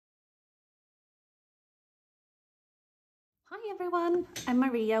Hi everyone, I'm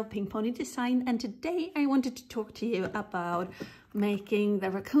Maria of Pink Pony Design, and today I wanted to talk to you about making the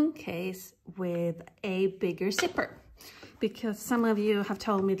raccoon case with a bigger zipper, because some of you have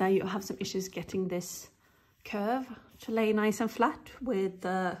told me that you have some issues getting this curve to lay nice and flat with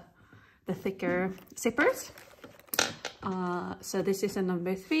the thicker zippers. So this is a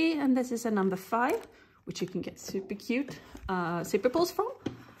number 3 and this is a number 5, which you can get super cute zipper pulls from.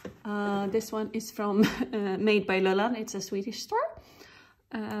 This one is from Made by Lolland. It's a Swedish store,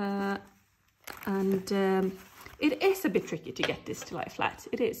 and it is a bit tricky to get this to lie flat.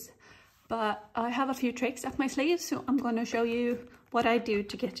 It is, but I have a few tricks up my sleeve, so I'm going to show you what I do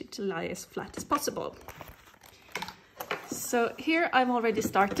to get it to lie as flat as possible. So here I've already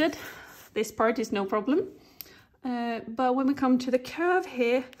started. This part is no problem, but when we come to the curve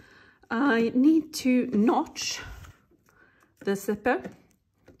here, I need to notch the zipper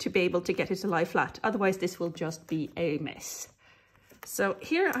to be able to get it to lie flat. Otherwise this will just be a mess. So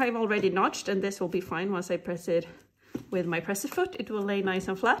here I've already notched, and this will be fine once I press it with my presser foot. It will lay nice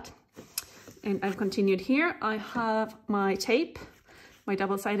and flat. And I've continued here. I have my tape, my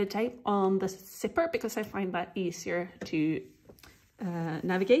double-sided tape on the zipper, because I find that easier to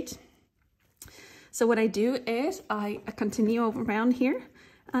navigate. So what I do is I continue around here,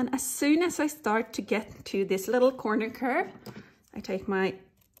 and as soon as I start to get to this little corner curve, I take my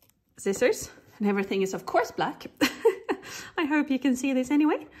scissors, and everything is of course black. I hope you can see this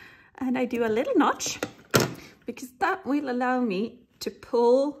anyway. And I do a little notch, because that will allow me to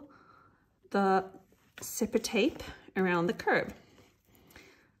pull the zipper tape around the curve.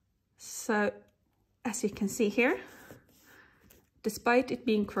 So as you can see here, despite it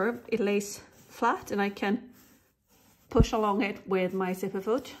being curved, it lays flat, and I can push along it with my zipper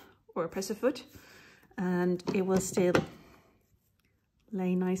foot or presser foot, and it will still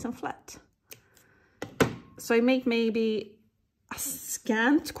lay nice and flat. So I make maybe a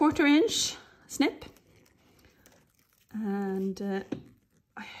scant 1/4 inch snip, and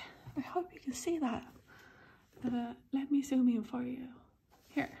I hope you can see that. Let me zoom in for you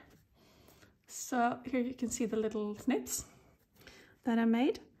here. So here you can see the little snips that I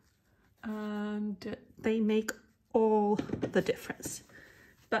made, and they make all the difference.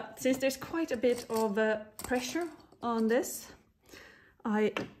 But since there's quite a bit of pressure on this,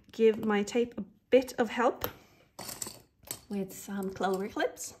 I give my tape a bit of help with some clover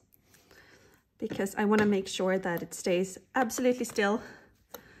clips, because I want to make sure that it stays absolutely still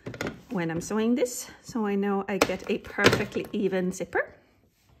when I'm sewing this, so I know I get a perfectly even zipper.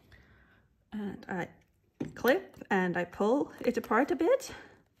 And I clip and I pull it apart a bit,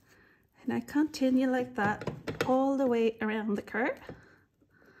 and I continue like that all the way around the curve.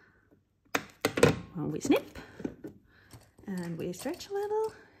 And we snip. And we stretch a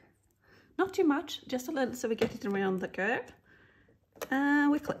little, not too much, just a little, so we get it around the curve. And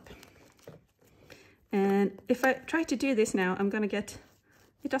we clip. And if I try to do this now, I'm going to get,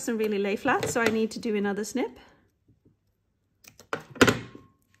 it doesn't really lay flat, so I need to do another snip.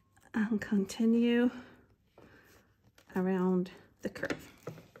 And continue around the curve.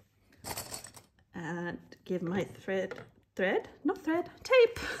 And give my tape.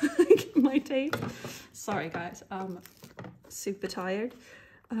 Give my tape. Sorry guys, super tired.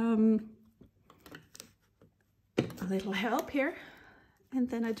 A little help here, and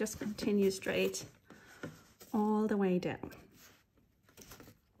then I just continue straight all the way down.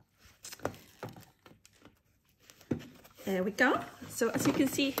 There we go. So as you can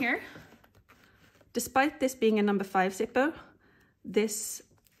see here, despite this being a number 5 zipper, this,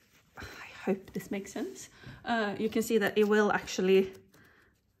 I hope this makes sense, you can see that it will actually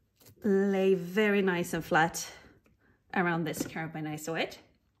lay very nice and flat around this curve when I sew it.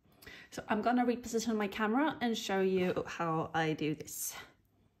 So I'm gonna reposition my camera and show you how I do this.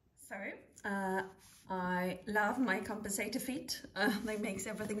 So I love my compensator feet. They makes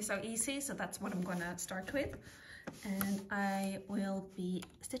everything so easy, so that's what I'm gonna start with. And I will be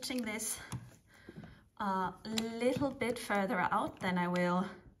stitching this a little bit further out than I will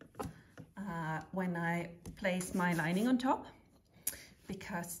when I place my lining on top,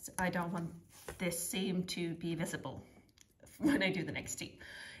 because I don't want this seam to be visible when I do the next seam.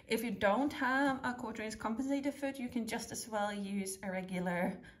 If you don't have a 1/4 inch compensator foot, you can just as well use a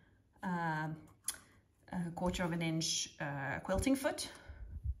regular 1/4 inch quilting foot.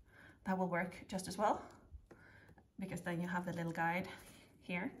 That will work just as well, because then you have the little guide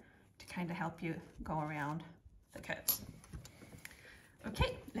here to kind of help you go around the curves.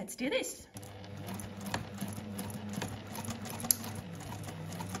 Okay, let's do this.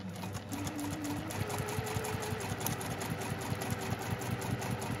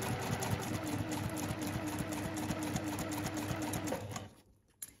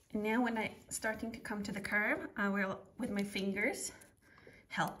 starting to come to the curve, I will, with my fingers,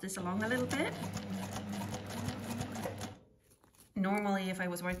 help this along a little bit. Normally, if I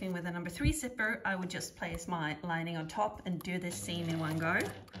was working with a number 3 zipper, I would just place my lining on top and do this seam in one go.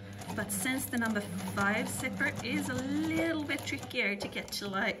 But since the number 5 zipper is a little bit trickier to get to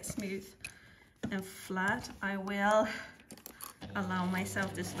lie smooth and flat, I will allow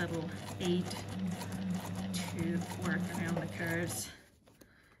myself this little aid to work around the curves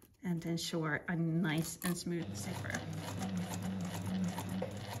and ensure a nice and smooth zipper.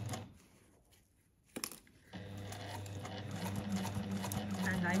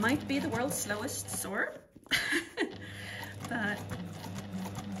 And I might be the world's slowest sewer, but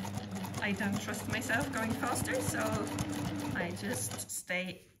I don't trust myself going faster, so I just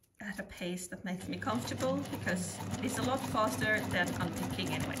stay at a pace that makes me comfortable, because it's a lot faster than unpicking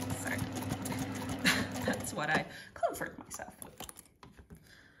anyway, so that's what I comfort myself with.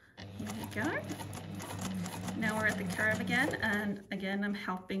 Here we go. Now we're at the curve again, and again I'm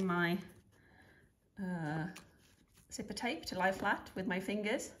helping my zipper tape to lie flat with my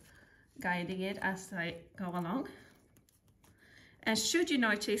fingers, guiding it as I go along. And should you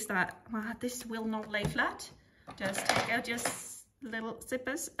notice that this will not lay flat, just take out your little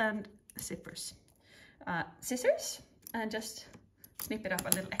scissors and just snip it up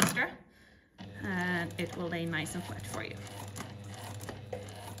a little extra, and it will lay nice and flat for you.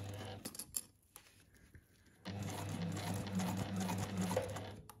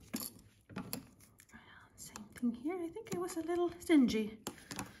 Same thing here. I think I was a little stingy.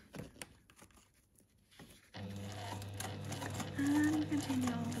 And continue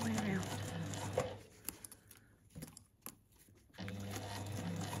all the way around.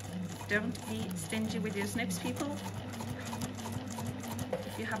 Don't be stingy with your snips, people.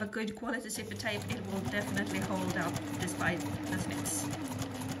 If you have a good quality zipper tape, it will definitely hold up despite the snips.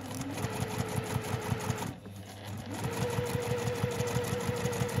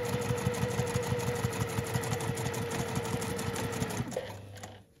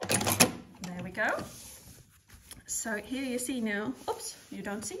 There we go. So here you see now, oops, you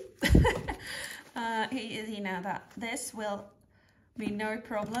don't see. Here you see now that this will be no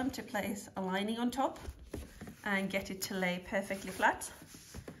problem to place a lining on top and get it to lay perfectly flat.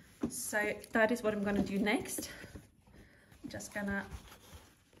 So that is what I'm going to do next. I'm just gonna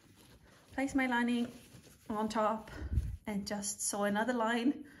place my lining on top and just sew another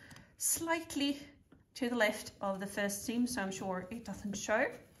line slightly to the left of the first seam, so I'm sure it doesn't show.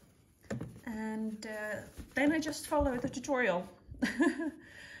 And then I just follow the tutorial.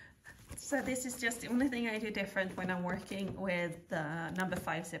 So this is just the only thing I do different when I'm working with the number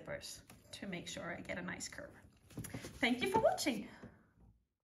 5 zippers, to make sure I get a nice curve. Thank you for watching.